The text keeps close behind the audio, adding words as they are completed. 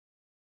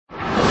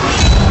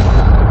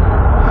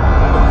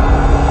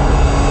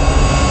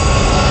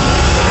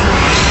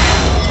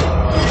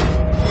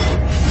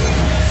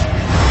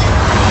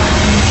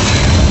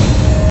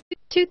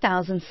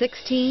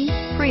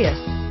2016 Prius.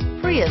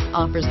 Prius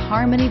offers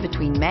harmony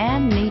between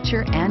man,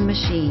 nature, and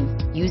machine.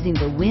 Using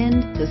the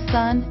wind, the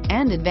sun,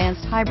 and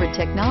advanced hybrid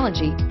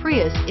technology,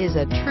 Prius is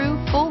a true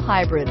full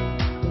hybrid.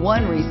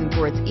 One reason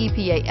for its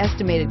EPA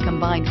estimated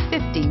combined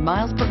 50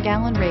 miles per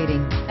gallon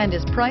rating and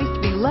is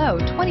priced below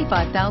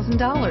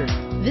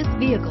 $25,000. This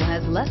vehicle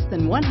has less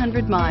than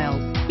 100 miles.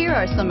 Here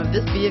are some of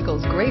this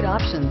vehicle's great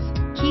options: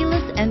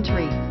 keyless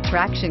entry,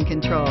 traction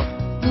control,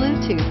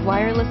 Bluetooth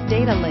wireless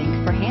data link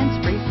for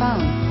hands-free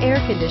phone, air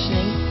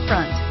conditioning,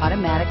 front,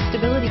 automatic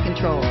stability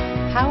control,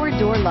 power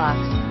door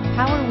locks,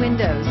 power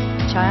windows,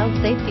 child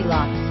safety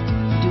locks,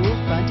 dual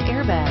front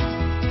airbags,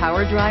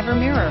 power driver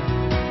mirror.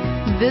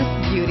 This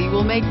beauty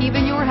will make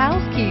even your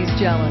house keys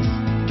jealous.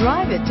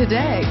 Drive it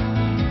today.